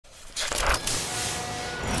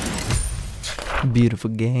Beautiful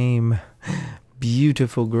game.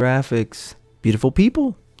 Beautiful graphics. Beautiful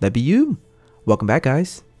people. That be you. Welcome back,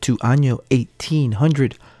 guys, to Anno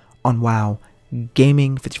 1800 on WoW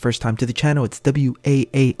Gaming. If it's your first time to the channel, it's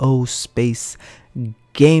WAAO space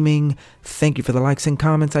gaming. Thank you for the likes and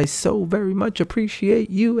comments. I so very much appreciate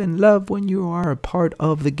you and love when you are a part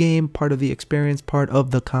of the game, part of the experience, part of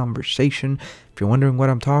the conversation. If you're wondering what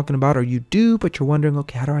I'm talking about, or you do, but you're wondering,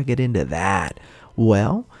 okay, how do I get into that?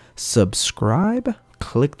 Well, subscribe.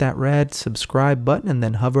 Click that red subscribe button and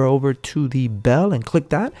then hover over to the bell and click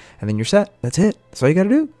that, and then you're set. That's it. That's all you got to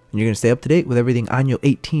do. And you're going to stay up to date with everything Anno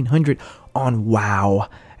 1800 on WoW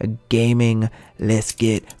Gaming. Let's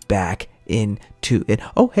get back into it.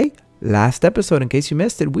 Oh, hey, last episode, in case you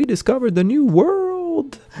missed it, we discovered the new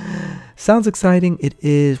world. Sounds exciting. It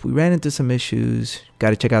is. We ran into some issues. Got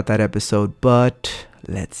to check out that episode, but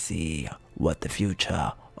let's see what the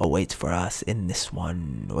future awaits for us in this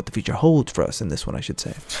one. What the future holds for us in this one, I should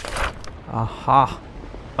say. Aha.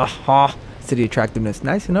 Aha. City attractiveness.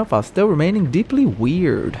 Nice enough while still remaining deeply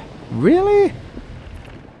weird. Really?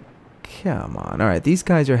 Come on. Alright, these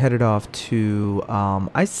guys are headed off to...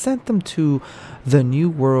 I sent them to the new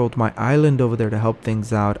world, my island over there, to help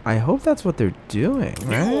things out. I hope that's what they're doing,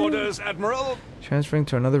 right? New orders, Admiral. Transferring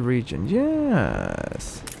to another region.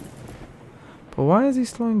 Yes. But why is he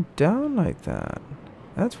slowing down like that?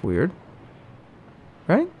 That's weird.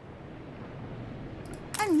 Right?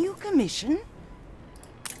 A new commission?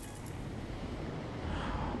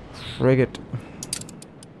 Frigate.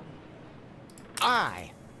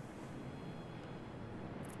 Aye.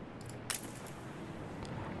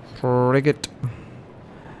 Frigate.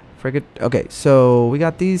 Frigate. Okay, so we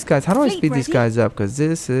got these guys. How do I speed these guys up? Because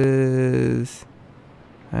this is...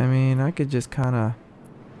 I mean, I could just kind of...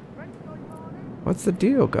 What's the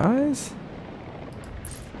deal, guys?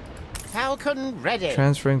 Falcon ready.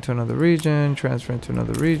 Transferring to another region, transferring to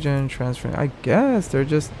another region, transferring... I guess they're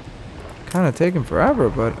just kind of taking forever,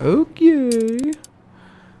 but okay.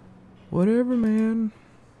 Whatever, man.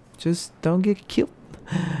 Just don't get killed.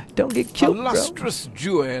 Don't get killed, A lustrous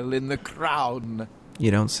jewel in the crown.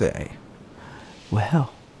 You don't say.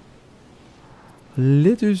 Well,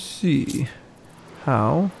 let us see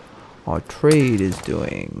how our trade is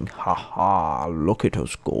doing. Haha, look at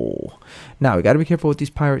us go. Now, we got to be careful with these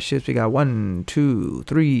pirate ships. We got 1, 2,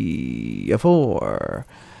 3, 4.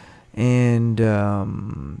 And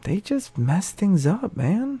they just mess things up,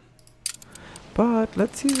 man. But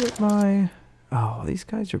let's see what my... Oh, these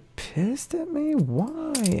guys are pissed at me?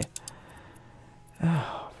 Why?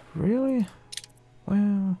 Oh, really?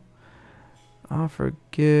 Well, offer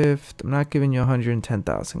gift. I'm not giving you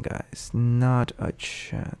 110,000, guys. Not a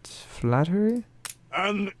chance. Flattery?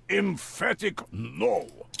 An emphatic no.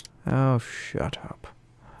 Oh, shut up.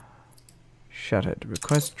 Shut it.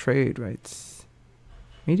 Request trade rights.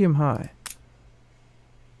 Medium high.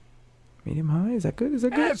 Medium high? Is that good? Is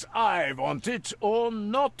that good? As I want it, or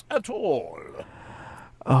not at all.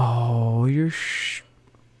 Oh, you're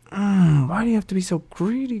why do you have to be so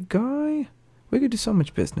greedy, guy? We could do so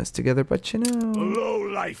much business together, but you know... Low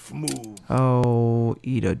life move. Oh,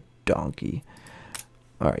 eat a donkey.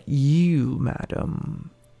 Alright, you,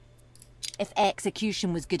 madam. If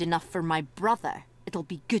execution was good enough for my brother, it'll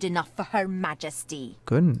be good enough for Her Majesty.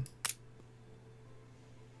 Good.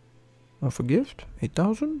 Offer gift?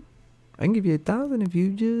 8,000? I can give you 8,000 if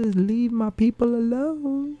you just leave my people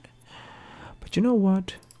alone. But you know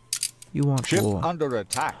what? You want Ship war. under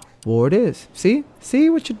attack. War it is. See?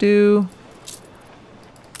 See what you do?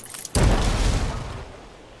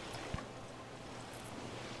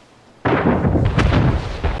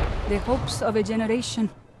 The hopes of a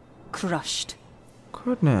generation crushed.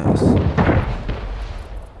 Goodness.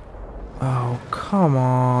 Oh, come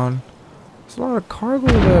on. There's a lot of cargo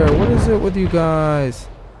there. What is it with you guys?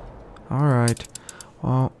 Alright.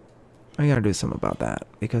 Well, I gotta do something about that,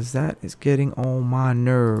 because that is getting on my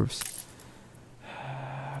nerves.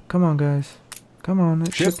 Come on, guys. Come on.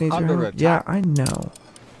 That ship needs your help. Yeah, I know.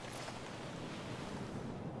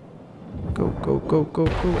 Go, go, go, go,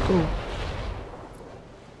 go, go.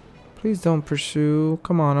 Please don't pursue.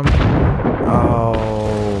 Come on.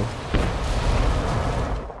 Oh.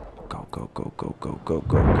 Go, go, go, go, go, go,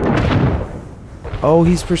 go, go. Oh,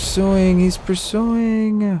 he's pursuing. He's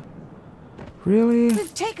pursuing. Really?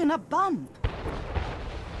 We've taken a bump.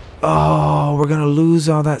 Oh, we're gonna lose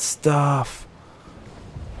all that stuff.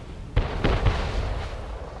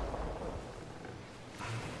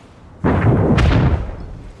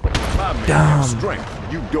 Damn.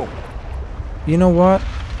 Strength, you don't. You know what?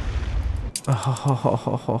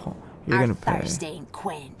 Oh, you're gonna pay. Our thirst ain't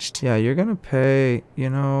quenched. Yeah, you're gonna pay.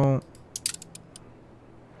 You know.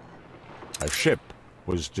 A ship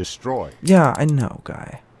was destroyed. Yeah, I know,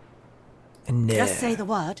 guy. I know. Just say the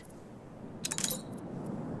word.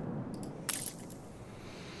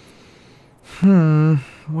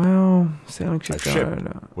 Well, sailing A ship.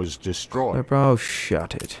 ship was destroyed. Bro,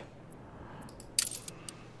 shut it.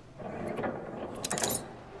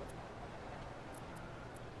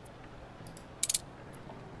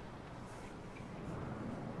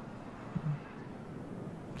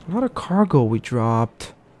 A lot of cargo we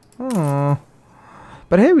dropped. Oh.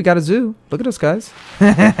 But hey, we got a zoo. Look at us, guys.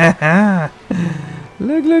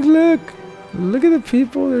 Look, look, look. Look at the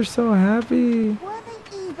people. They're so happy. Were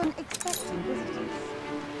they even expecting visitors?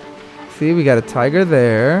 See, we got a tiger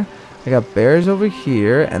there. I got bears over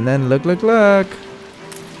here. And then look, look, look.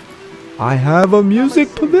 I have a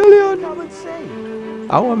music pavilion.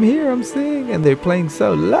 Oh, I'm here. I'm singing. And they're playing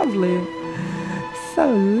so lovely.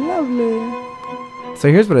 So lovely. So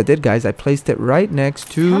here's what I did, guys. I placed it right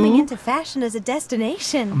next to Coming into fashion as a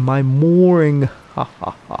destination. my mooring. Ha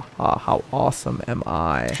ha ha ha. How awesome am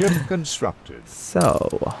I? Ship constructed.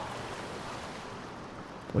 So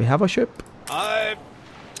we have a ship. A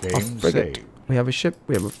Game frigate. saved. We have a ship.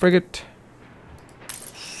 We have a frigate.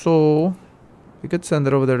 So we could send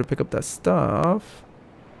it over there to pick up that stuff.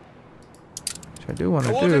 Which I do want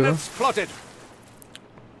to do. Coordinates plotted.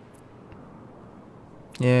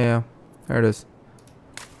 Yeah. There it is.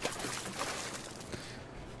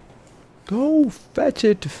 Go fetch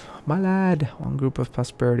it, my lad. One group of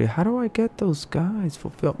prosperity. How do I get those guys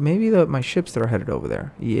fulfilled? Maybe my ships that are headed over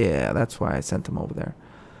there. Yeah, that's why I sent them over there.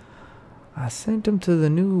 I sent them to the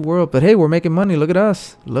new world. But hey, we're making money. Look at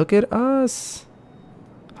us. Look at us.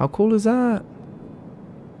 How cool is that?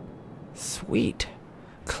 Sweet.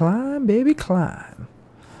 Climb, baby, climb.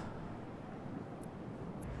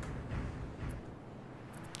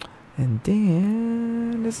 And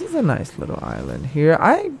then this is a nice little island here.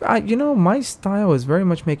 You know, my style is very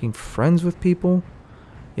much making friends with people,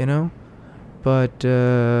 you know, but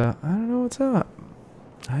I don't know what's up.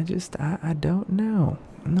 I don't know.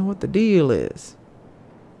 I don't know what the deal is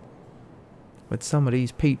with some of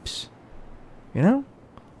these peeps, you know.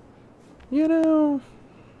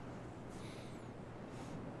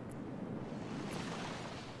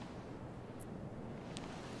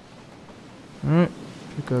 All right.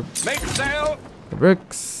 Pick up Make sail. the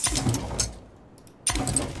bricks.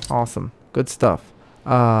 Awesome. Good stuff.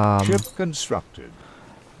 Ship constructed.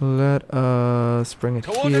 Let us bring it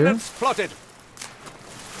here. Coordinates plotted.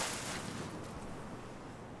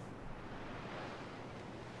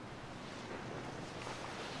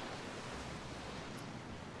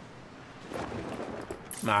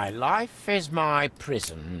 My life is my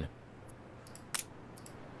prison.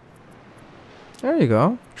 There you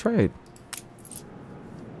go. Trade.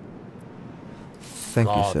 Thank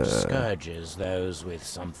God you, sir. scourges those with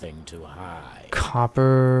something to hide.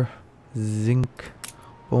 Copper, zinc,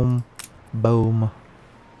 boom, boom,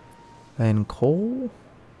 and coal.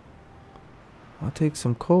 I'll take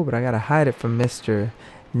some coal, but I gotta hide it from Mr.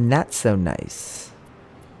 Not So Nice.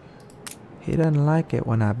 He doesn't like it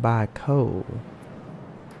when I buy coal.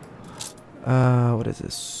 What is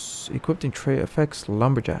this? Equipped in trade affects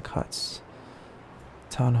lumberjack huts.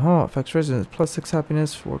 Town hall affects residents. +6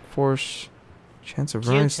 happiness. Workforce. Chance of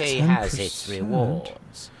rise. Duty 10%. has its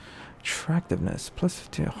rewards. Attractiveness.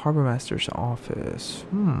 +15. Harbor master's office.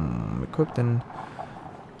 Equipped in.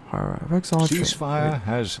 Affects all trade. Ceasefire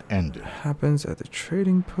has ended. Happens at the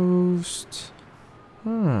trading post.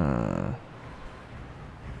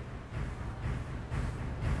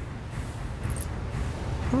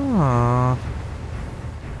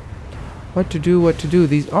 What to do, what to do.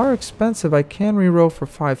 These are expensive. I can reroll for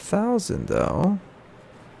 5,000 though.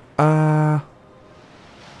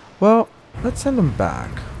 Well, let's send them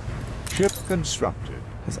back. Ship constructed.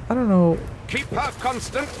 Because I don't know Keep her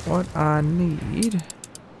constant. what I need.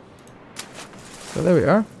 So there we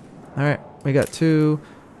are. Alright, we got 2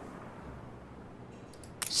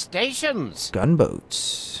 Stations.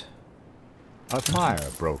 gunboats. A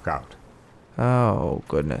fire broke out. Oh,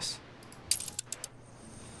 goodness.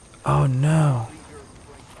 Oh, no.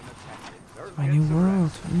 My new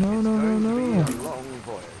world. No, no, no,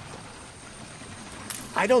 no.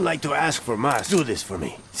 I don't like to ask for much. Do this for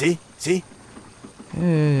me. See? See?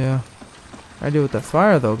 Yeah. I deal with that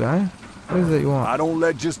fire, though, guy. What is it you want? I don't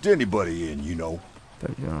let just anybody in, you know. The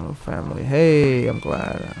Junudo family. Hey, I'm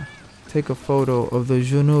glad. Take a photo of the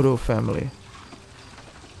Junudo family.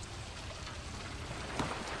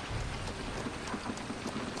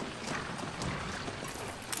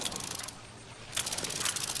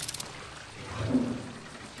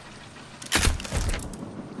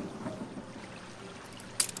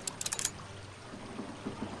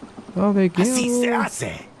 Oh, they give Así se me.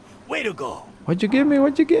 hace. Way to go. What'd you give me?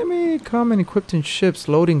 What'd you give me? Common equipped in ships,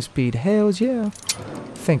 loading speed. Hells yeah.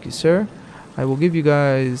 Thank you, sir. I will give you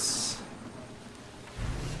guys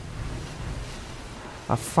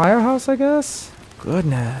a firehouse, I guess?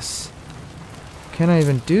 Goodness. Can I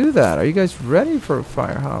even do that? Are you guys ready for a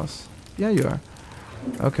firehouse? Yeah, you are.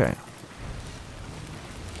 Okay.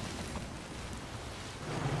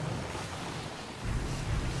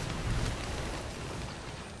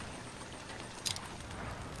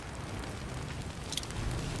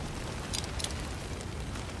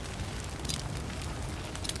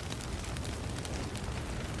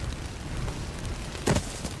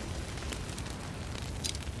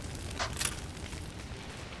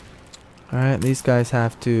 Alright, these guys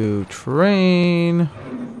have to train.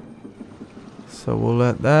 So we'll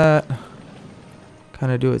let that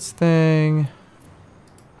kind of do its thing.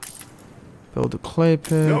 Build a clay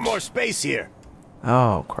pit. No more space here.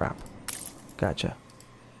 Oh, crap. Gotcha.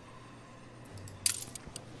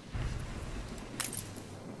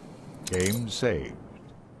 Game saved.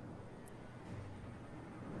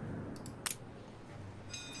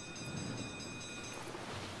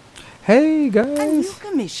 Hey, A new guys.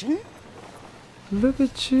 commission? Look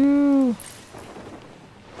at you.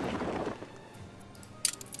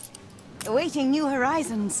 Awaiting new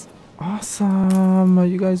horizons. Awesome.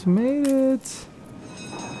 You guys made it.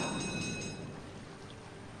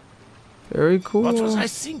 Very cool. What was I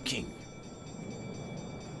thinking?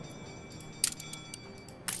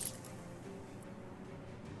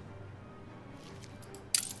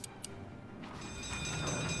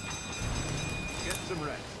 Get some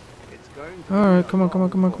rest. It's going to Alright, come on, come on,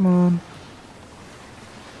 come on, come on.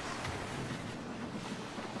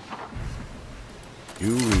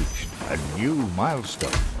 You reached a new milestone.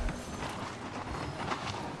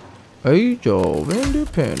 Age of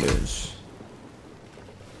Independence.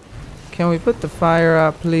 Can we put the fire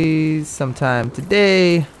out, please? Sometime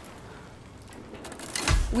today.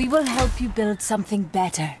 We will help you build something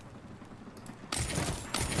better.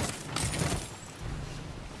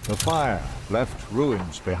 The fire left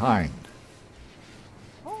ruins behind.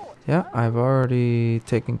 Yeah, I've already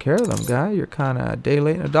taken care of them, guy. You're kind of a day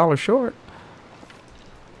late and $1 short.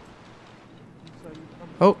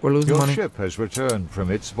 Oh, we're losing Your money. ship has returned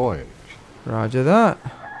from its voyage. Roger that.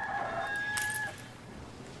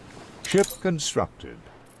 Ship constructed.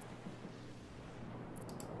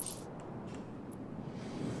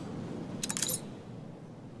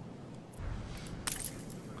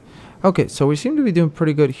 Okay, so we seem to be doing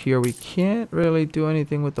pretty good here. We can't really do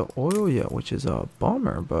anything with the oil yet, which is a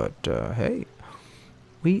bummer, but hey,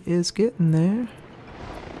 we is getting there.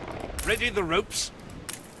 Ready the ropes?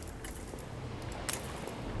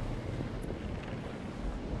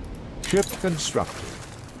 Ship constructed.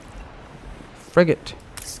 Frigate.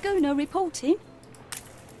 Schooner reporting.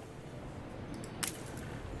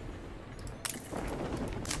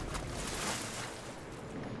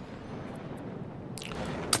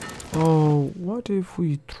 Oh, what if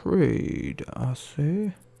we trade? I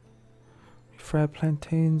say. Fry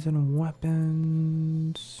plantains and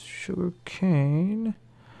weapons. Sugar cane.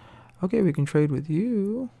 Okay, we can trade with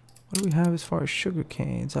you. What do we have as far as sugar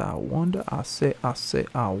canes? I wonder. I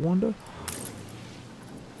wonder.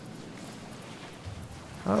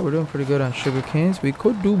 Oh, we're doing pretty good on sugar canes. We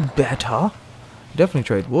could do better. Definitely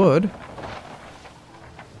trade wood.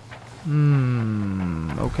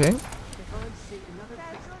 Okay.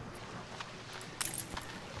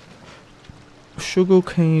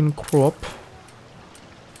 Sugarcane crop.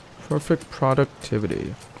 Perfect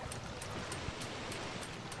productivity.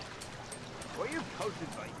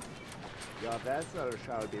 Your vessel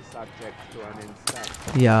shall be subject to an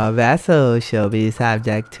inspection. Your vessel shall be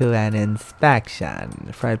subject to an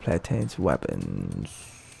inspection. Fried plantains, weapons.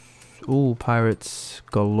 Ooh, pirates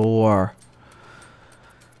galore.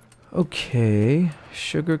 Okay.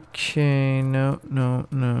 Sugar cane.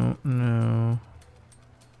 No.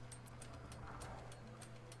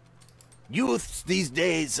 Youths these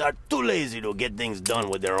days are too lazy to get things done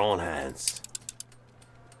with their own hands.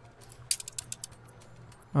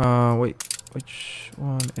 Wait. Which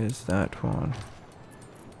one is that one?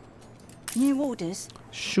 New orders?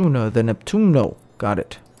 Shuna the Neptuno. Got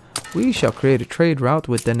it. We shall create a trade route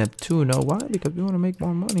with the Neptuno. Why? Because we want to make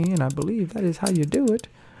more money, and I believe that is how you do it.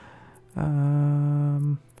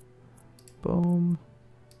 Boom.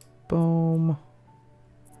 Boom.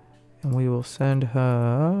 And we will send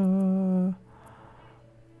her...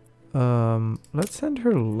 let's send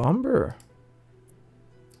her lumber.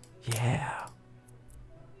 Yeah.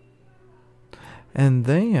 And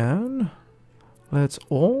then... let's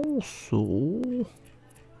also...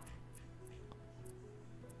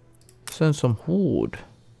 send some wood.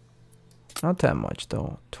 Not that much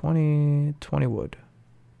though. 20 wood.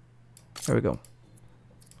 There we go.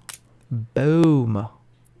 Boom.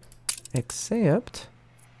 Except,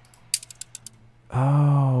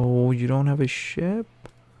 oh, you don't have a ship?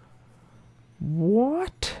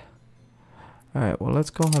 What? Alright, well,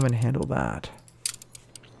 let's go home and handle that.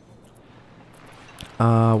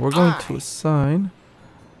 We're going to assign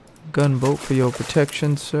a gunboat for your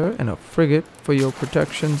protection, sir, and a frigate for your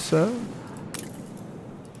protection, sir.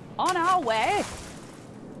 On our way.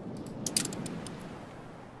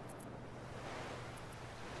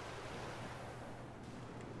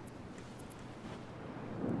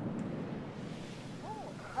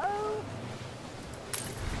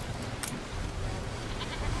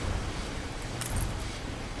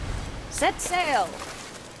 Set sail.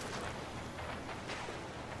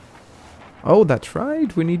 Oh, that's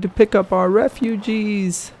right. We need to pick up our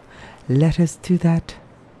refugees. Let us do that.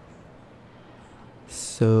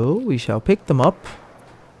 So we shall pick them up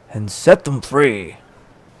and set them free.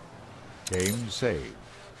 Game saved.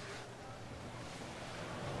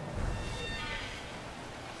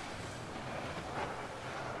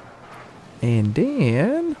 And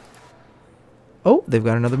then, oh, they've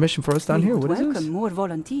got another mission for us down here. What is Welcome this? more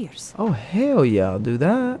volunteers. Oh, hell yeah, I'll do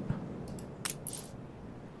that.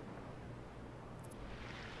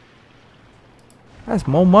 That's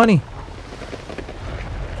more money.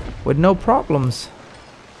 With no problems.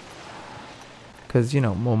 Because, you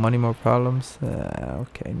know, more money, more problems.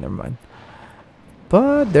 Okay, never mind.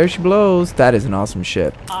 But there she blows. That is an awesome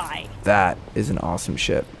ship. Aye. That is an awesome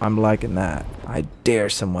ship. I'm liking that. I dare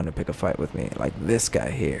someone to pick a fight with me. Like this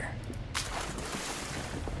guy here.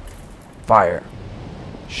 Fire.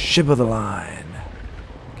 Ship of the line.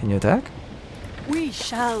 Can you attack? We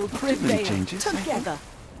shall prevail together.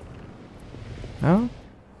 No?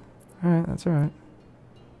 Alright, that's alright.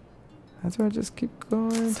 That's alright, just keep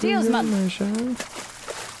going. Steelsman.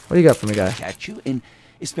 What do you got for me, guy? Catch you in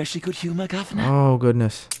especially good humor, Governor. Oh,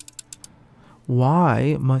 goodness.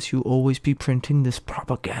 Why must you always be printing this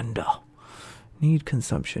propaganda? Need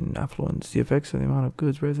consumption, affluence, the effects of the amount of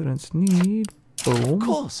goods residents need. Boom. Of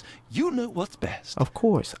course, you know what's best. Of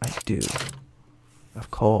course I do. Of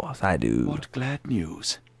course I do. What glad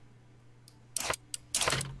news.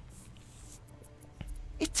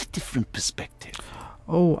 It's a different perspective.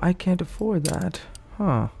 Oh, I can't afford that.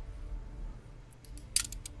 Huh.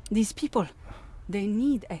 These people, they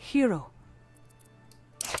need a hero.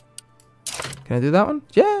 Can I do that one?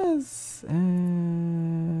 Yes!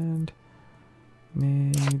 And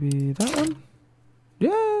maybe that one?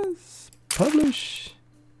 Yes! Publish.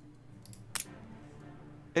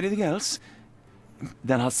 Anything else?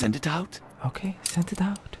 Then I'll send it out. Okay, send it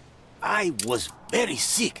out. I was very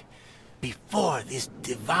sick before this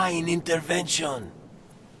divine intervention.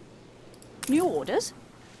 New orders?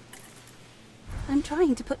 I'm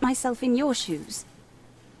trying to put myself in your shoes.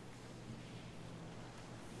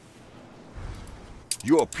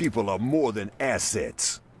 Your people are more than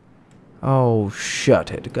assets. Oh,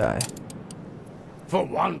 shut it, guy. For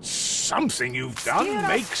once, something you've done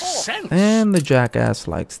makes sense. And the jackass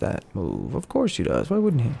likes that move. Of course he does. Why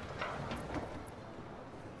wouldn't he?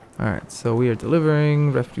 Alright, so we are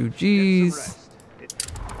delivering refugees.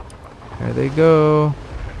 There they go.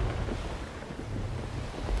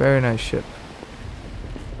 Very nice ship.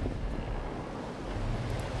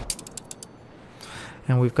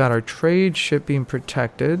 And we've got our trade ship being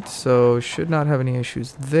protected, so should not have any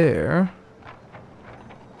issues there.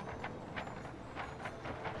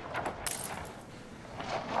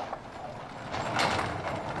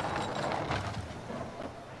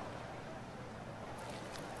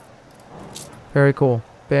 Very cool.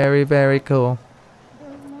 Very, very cool.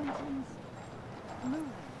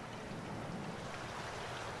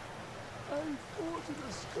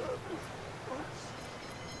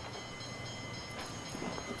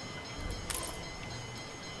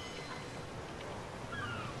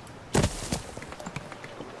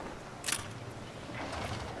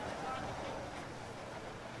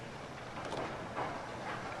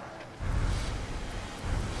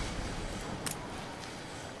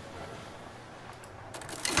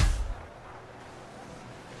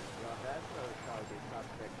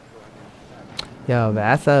 Your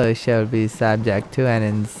vessel shall be subject to an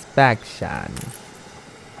inspection.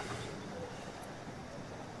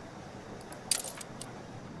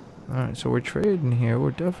 Alright, so we're trading here.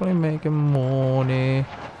 We're definitely making money.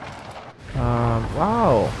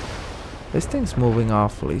 Wow. This thing's moving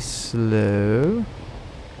awfully slow.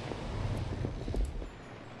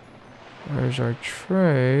 Where's our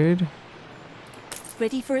trade?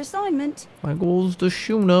 ready for assignment. My goal's the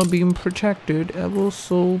schooner being protected, ever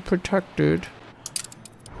so protected.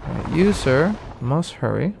 Alright, you, sir, must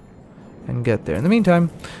hurry and get there. In the meantime,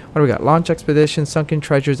 what do we got? Launch expedition, sunken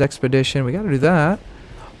treasures expedition. We gotta do that.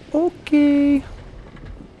 Okay.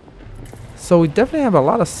 So we definitely have a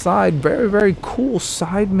lot of very, very cool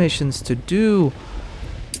side missions to do.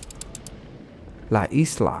 La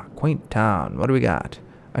Isla, quaint town. What do we got?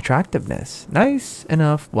 Attractiveness. Nice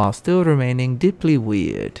enough while still remaining deeply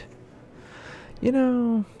weird. You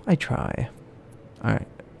know, I try. Alright.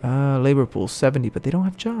 Labor pool 70, but they don't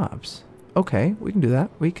have jobs. Okay, we can do that.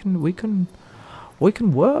 We can work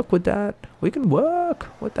with that. We can work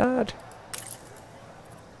with that.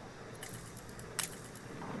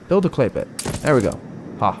 Build a clay pit. There we go.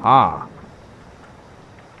 Ha.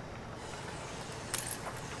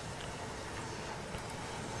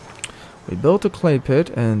 We built a clay pit,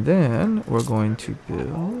 and then we're going to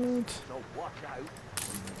build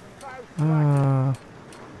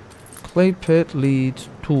clay pit leads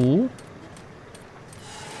tool.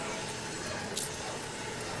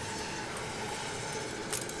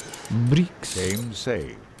 Bricks. Game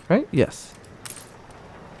saved. Right? Yes.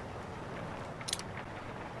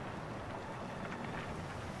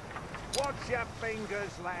 Watch your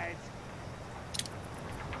fingers, lads.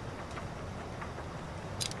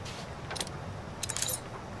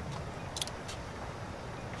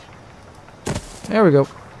 There we go.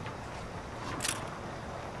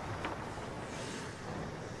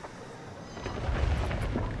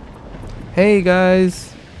 Hey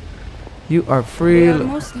guys, you are free. They are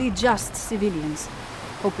mostly just civilians,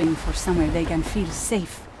 hoping for somewhere they can feel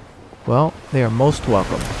safe. Well, they are most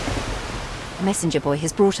welcome. A messenger boy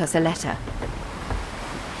has brought us a letter.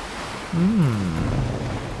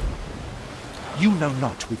 You know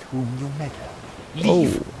not with whom you meddle.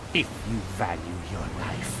 Leave if you value your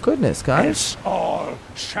life. Goodness, guys. Else all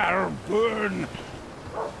shall burn.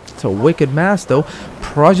 It's a wicked mass, though.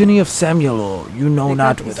 Progeny of Samuel, you know They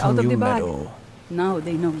not got with this out whom of you the bag. meddle. Now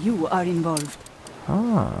they know you are involved.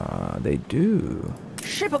 Ah, they do.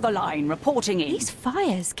 Ship of the line reporting in. These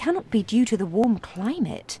fires cannot be due to the warm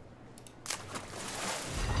climate.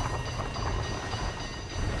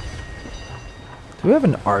 Do we have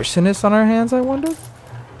an arsonist on our hands, I wonder?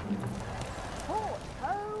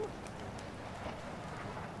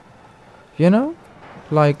 You know?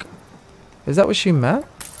 Like, is that what she meant?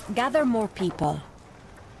 Gather more people.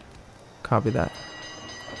 Copy that.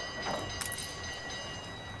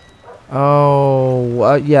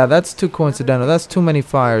 Oh, yeah, that's too coincidental. That's too many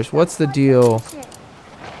fires. What's the deal?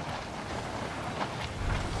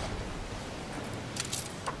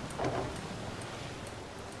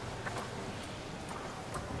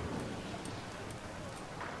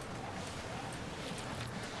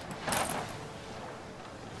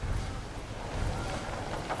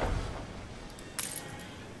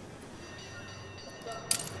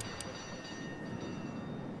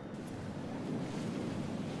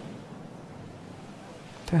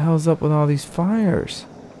 What the hell's up with all these fires?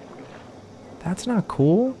 That's not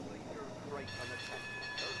cool.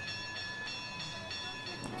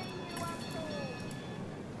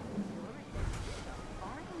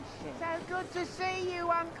 So good to see you,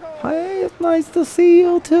 Uncle. Hey, it's nice to see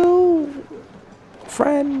you too,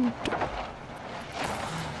 friend.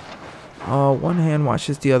 One hand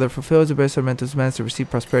washes the other. Fulfills the best of mental demands to receive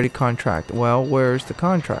prosperity contract. Well, where's the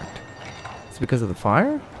contract? It's because of the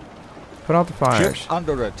fire? Put out the fires. Ship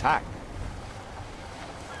under attack.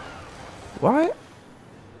 What?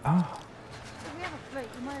 Oh. We have a fleet,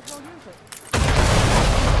 we might as well use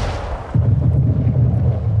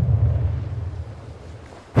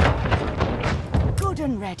it. Good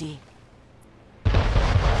and ready.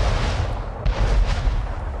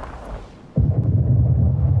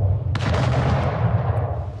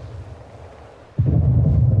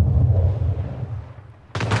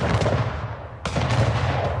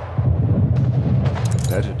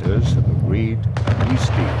 Competitors have agreed to be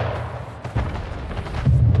steal.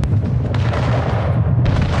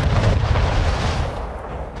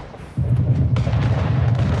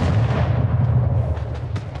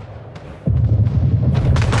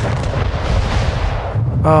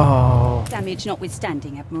 Oh. Damage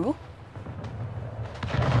notwithstanding, Admiral.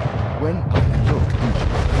 When I look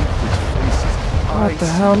into your faces, What the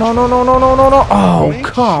hell? No, no, no, no, no, no, no. Oh, make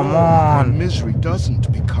come sure on. my misery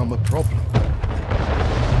doesn't become a problem.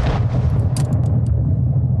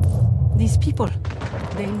 These people,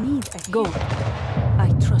 they need a go.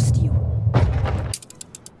 I trust you.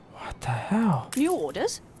 What the hell? New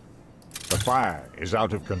orders? The fire is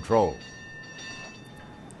out of control.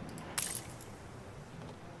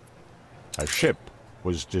 A ship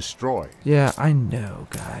was destroyed. Yeah, I know,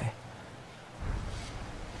 guy.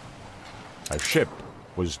 A ship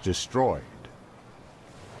was destroyed.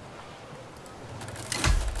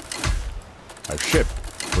 A ship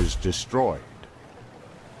was destroyed.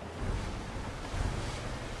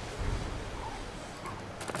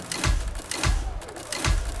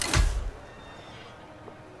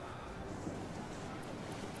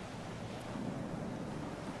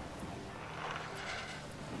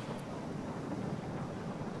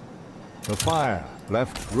 The fire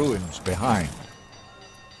left ruins behind.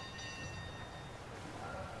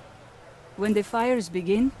 When the fires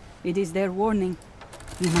begin, it is their warning.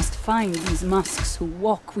 You must find these masks who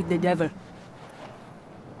walk with the devil.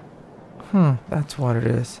 That's what it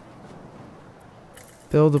is.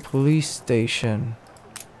 Build a police station.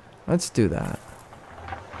 Let's do that.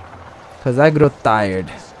 Cause I grow tired.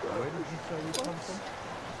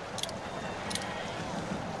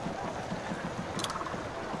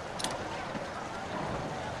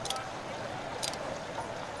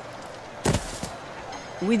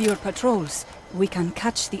 With your patrols, we can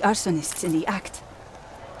catch the arsonists in the act.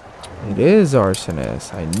 It is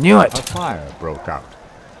arsonist. I knew it. A fire broke out.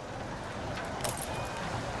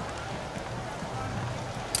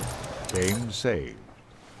 Game saved.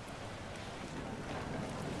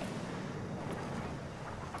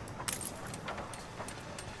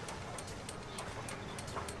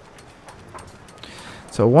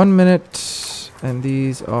 So 1 minute, and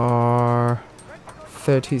these are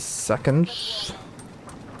 30 seconds.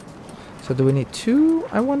 So do we need 2,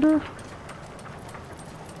 I wonder?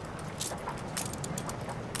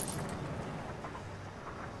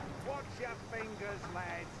 Watch your fingers,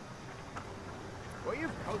 lads. Well,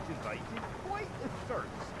 you've cultivated quite the thirst.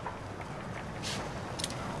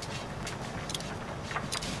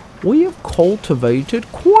 We have cultivated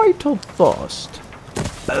quite a thirst.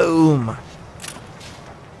 Boom.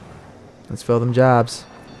 Let's fill them jobs.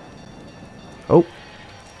 Oh.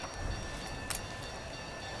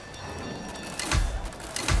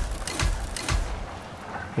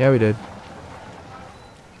 Yeah, we did.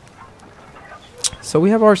 So we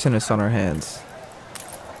have arsonists on our hands.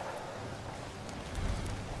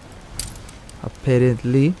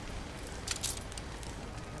 Apparently.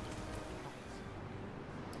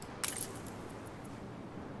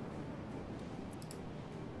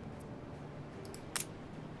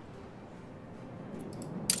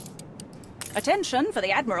 Attention for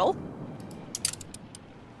the Admiral.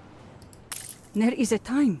 There is a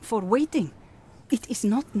time for waiting. It is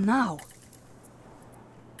not now.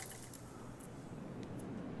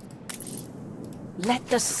 Let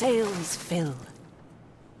the sails fill.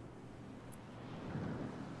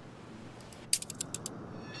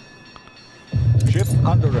 Ship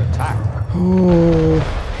under attack. Oh,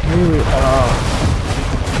 here we are.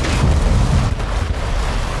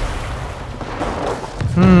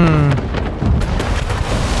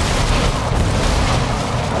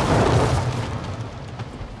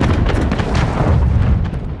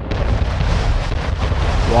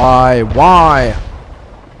 Why? Why?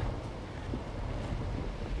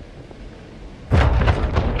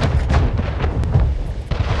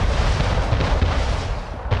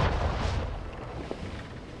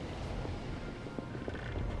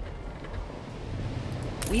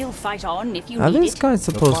 We'll fight on if you Now need this it. guy's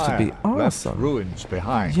The supposed to be fire left awesome. ruins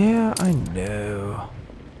behind. Yeah, I know.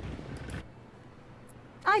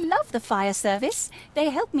 I love the fire service. They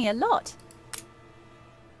help me a lot.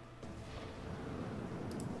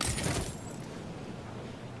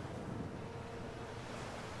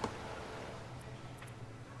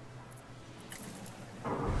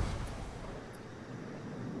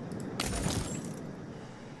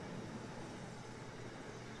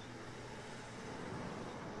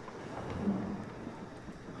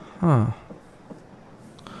 Huh.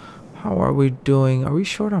 How are we doing? Are we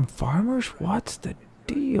short on farmers? What's the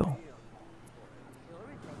deal?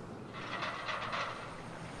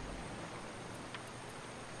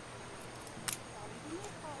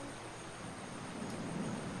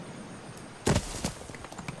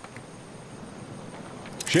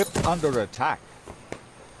 Ship under attack.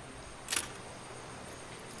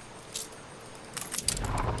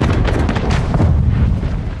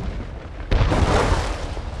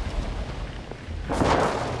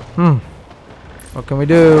 What can we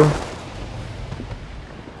do?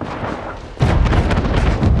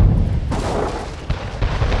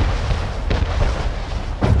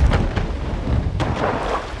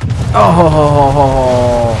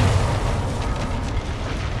 Oh!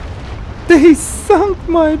 They sunk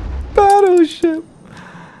my battleship!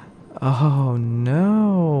 Oh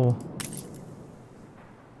no!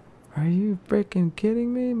 Are you freaking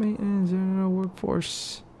kidding me? Maintenance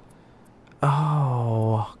workforce.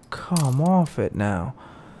 Oh, come off it now.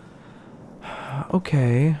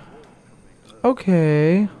 Okay.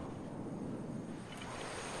 Okay.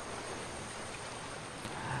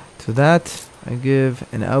 To that, I give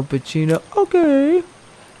an Al Pacino. Okay. You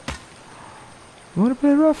wanna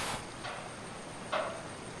play rough?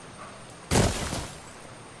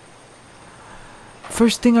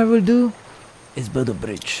 First thing I will do is build a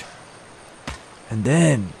bridge. And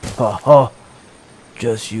then,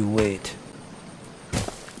 just you wait.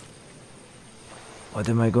 What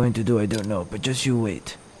am I going to do? I don't know, but just you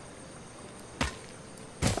wait.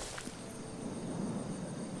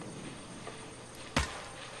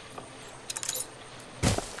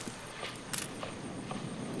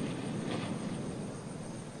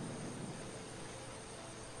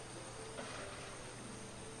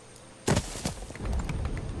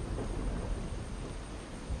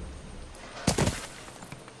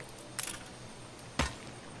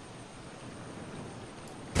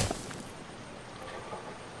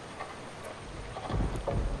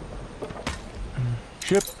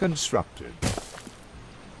 Ship constructed.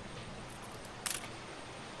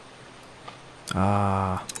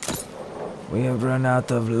 Ah, we have run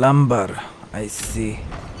out of lumber. I see.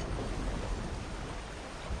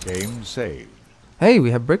 Game saved. Hey,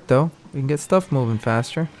 we have brick though. We can get stuff moving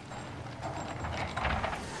faster.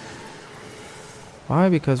 Why?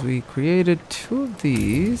 Because we created 2 of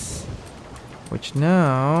these, which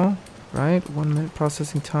now, right? 1 minute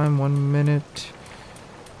processing time, 1 minute.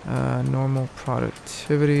 Normal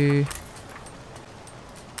productivity.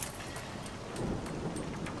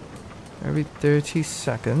 Every 30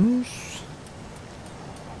 seconds.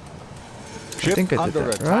 Ship I think I did under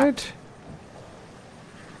that, attack. right?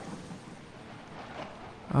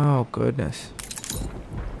 Oh, goodness.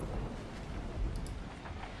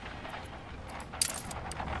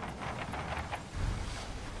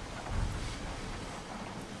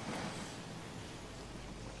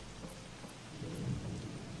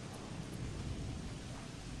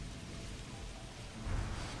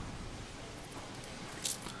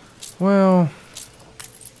 Well,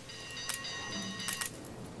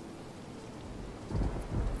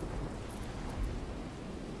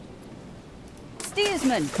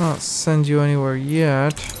 Steersman. can't send you anywhere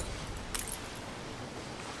yet.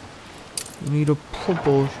 You need a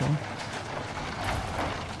propulsion.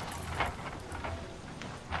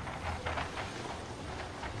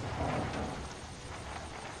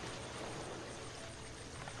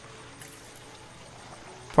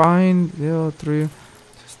 Find 03 to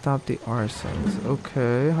stop the arsons.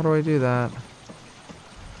 Okay, how do I do that?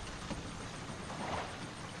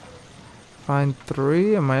 Find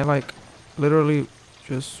 3? Am I like literally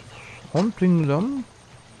just hunting them?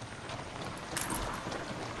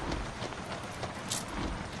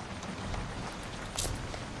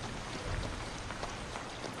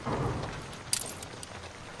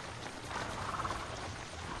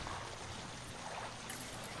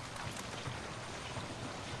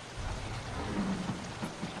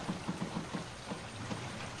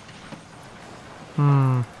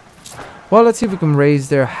 Well, let's see if we can raise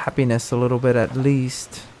their happiness a little bit at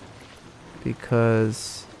least.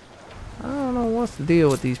 Because I don't know what's the deal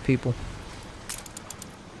with these people.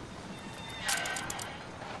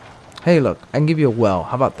 Hey, look, I can give you a well.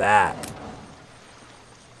 How about that?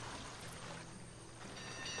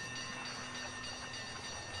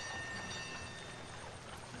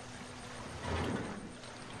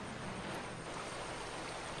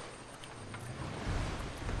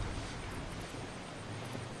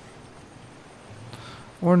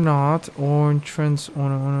 Or not, or entrance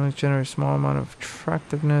on generate a small amount of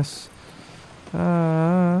attractiveness.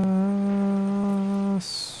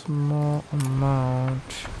 Small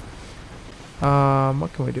amount.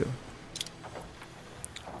 What can we do?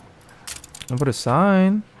 I'll put a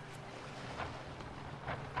sign.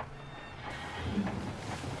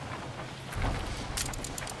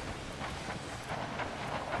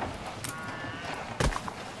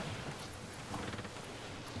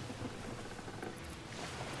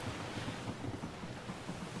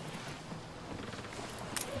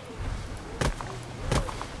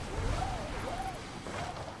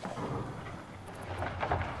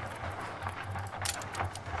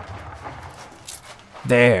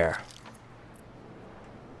 There.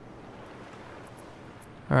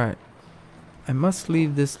 Alright. I must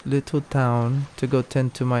leave this little town to go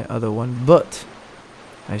tend to my other one, but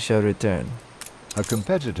I shall return. A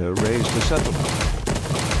competitor raised a settlement.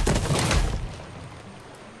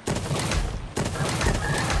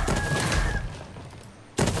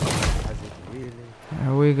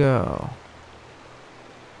 There we go.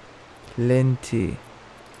 Plenty.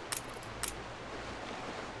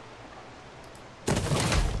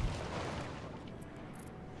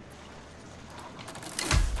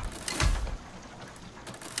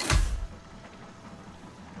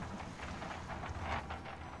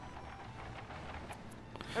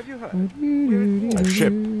 Have you heard? A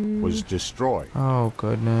ship was destroyed. Oh,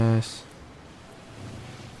 goodness.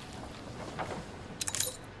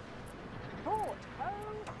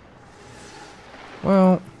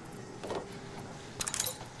 Well,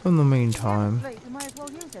 in the meantime, Late, you might as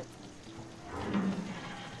well use it.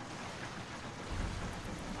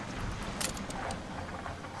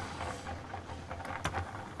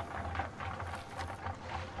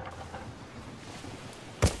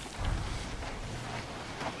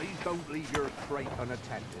 Please don't leave your crate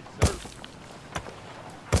unattended, sir.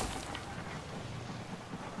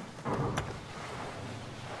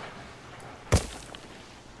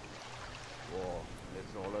 War,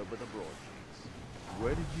 it's all over the broadsheets.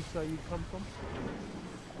 Where did you say you come from?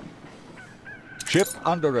 Ship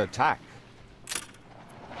under attack.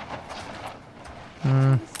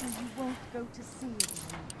 You won't go to sea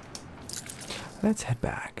again. let's head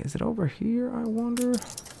back. Is it over here, I wonder?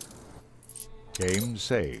 Game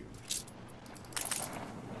saved.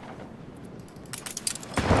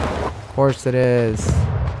 Of course it is.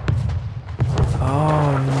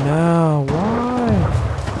 Oh no, why?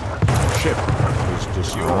 Ship is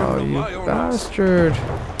destroyed. Oh, you bastard.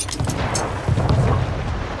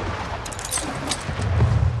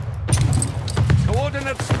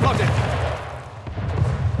 Coordinates plotted.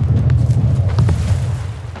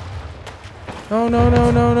 No, no,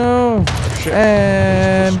 no, no, no. Ship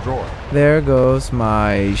And is destroyed. there goes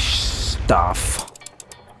my stuff.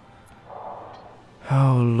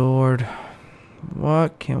 Oh, Lord.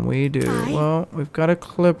 What can we do? Well, we've got a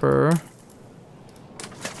clipper.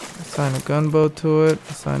 Assign a gunboat to it.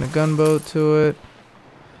 Assign a gunboat to it.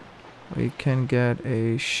 We can get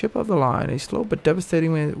a ship of the line. A slow but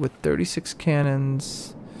devastating with 36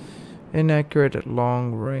 cannons. Inaccurate at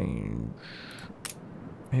long range.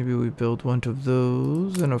 Maybe we build one of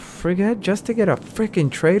those and a frigate just to get a freaking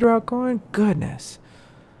trade route going? Goodness.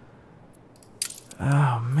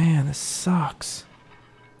 Oh man, this sucks.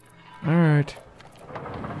 Alright.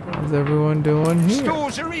 How's everyone doing here?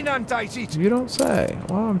 Stores are inundated. You don't say.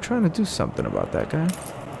 Well, I'm trying to do something about that, guy.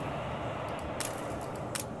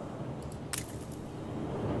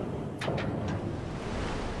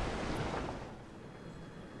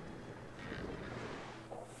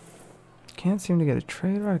 Can't seem to get a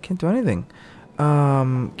trade route. I can't do anything.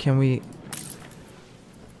 Can we...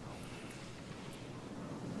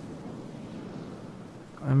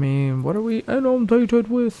 I mean, what are we inundated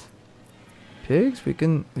with? Pigs? We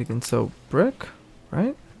can sell brick,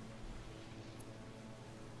 right?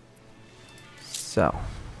 Sell.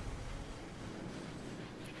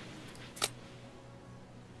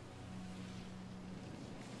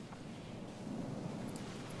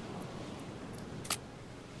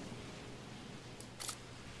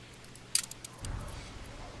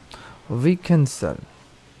 We can sell.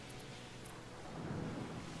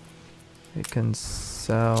 We can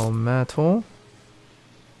sell metal.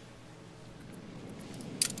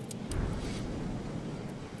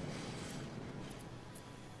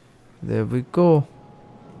 There we go.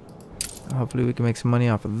 Hopefully we can make some money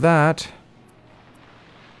off of that.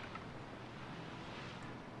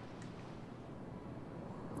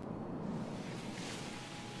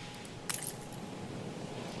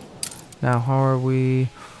 Now how are we...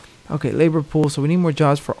 Okay, labor pool, so we need more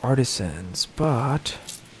jobs for artisans, but...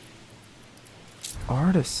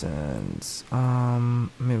 Artisans... I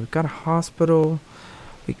mean, we've got a hospital.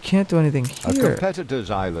 We can't do anything A here. competitor's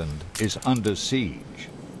island is under siege.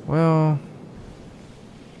 Well...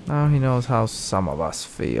 Now he knows how some of us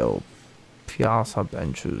feel. Piazza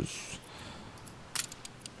benches.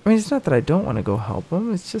 I mean, it's not that I don't want to go help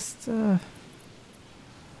him, it's just, I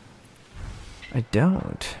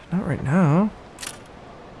don't. Not right now.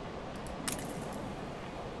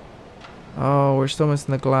 Oh, we're still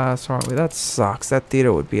missing the glass, aren't we? That sucks. That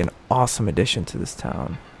theater would be an awesome addition to this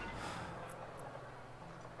town.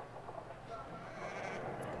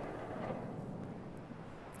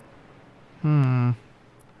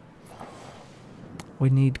 We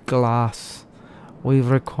need glass. We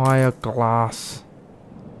require glass.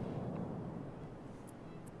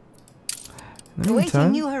 In the Awaiting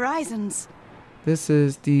meantime, new horizons. this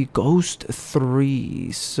is the Ghost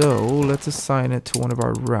 3, so let's assign it to one of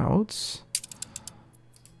our routes.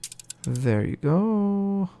 There you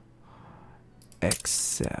go.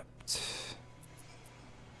 Accept.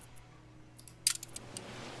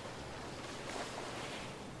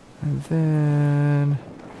 And then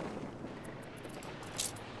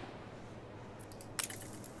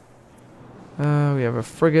have a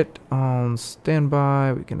frigate on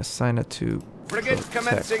standby. We can assign it to Frigate protect.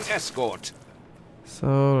 commencing escort.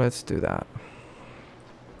 So let's do that.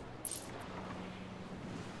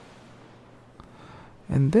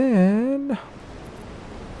 And then,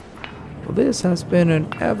 well, this has been an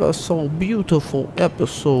ever so beautiful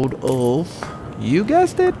episode of, you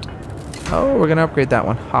guessed it. Oh, we're gonna upgrade that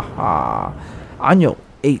one. Haha. Anno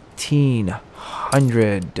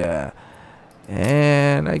 1800.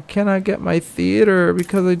 And I cannot get my theater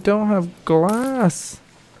because I don't have glass.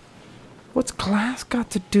 What's glass got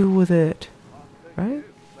to do with it? Right?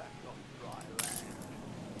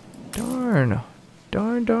 Darn.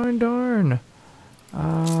 Darn, darn, darn.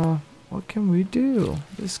 What can we do?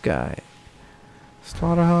 This guy.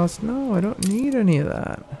 Slaughterhouse. No, I don't need any of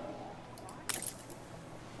that.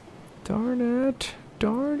 Darn it.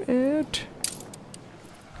 Darn it.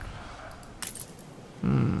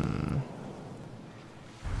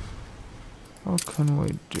 What can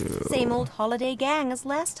we do? Same old holiday gang as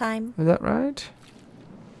last time. Is that right?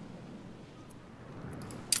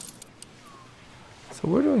 So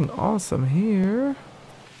we're doing awesome here.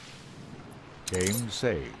 Game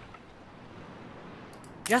saved.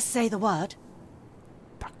 Just say the word.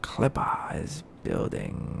 The clipper is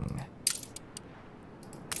building.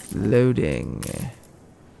 Loading.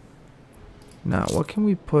 Now, what can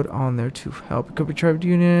we put on there to help? Equipment Trade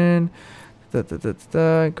Union.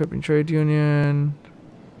 Equipment Trade Union.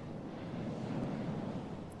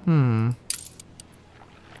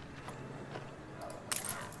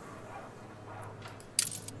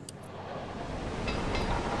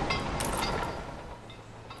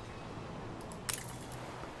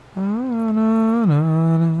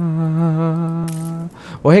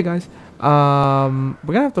 Well, hey guys,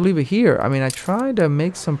 we're gonna have to leave it here. I mean, I tried to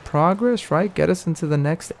make some progress, right? Get us into the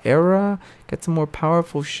next era, get some more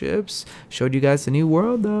powerful ships. Showed you guys the new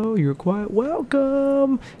world, though. You're quite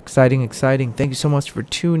welcome. Exciting, exciting. Thank you so much for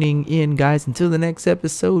tuning in, guys. Until the next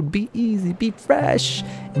episode, be easy, be fresh.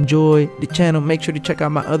 Enjoy the channel. Make sure to check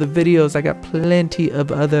out my other videos. I got plenty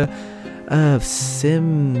of other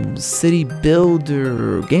Sim City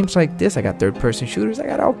Builder games like this. I got third-person shooters. I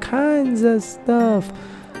got all kinds of stuff.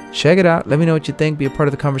 Check it out. Let me know what you think. Be a part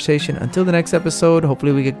of the conversation. Until the next episode,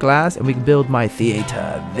 hopefully we get glass and we can build my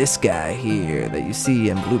theater. This guy here that you see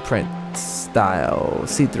in blueprint style,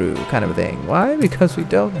 see-through kind of a thing. Why? Because we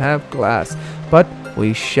don't have glass. But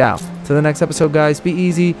we shall. Till the next episode, guys, be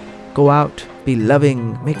easy. Go out. Be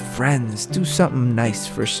loving. Make friends. Do something nice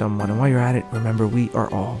for someone. And while you're at it, remember we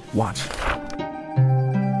are all one.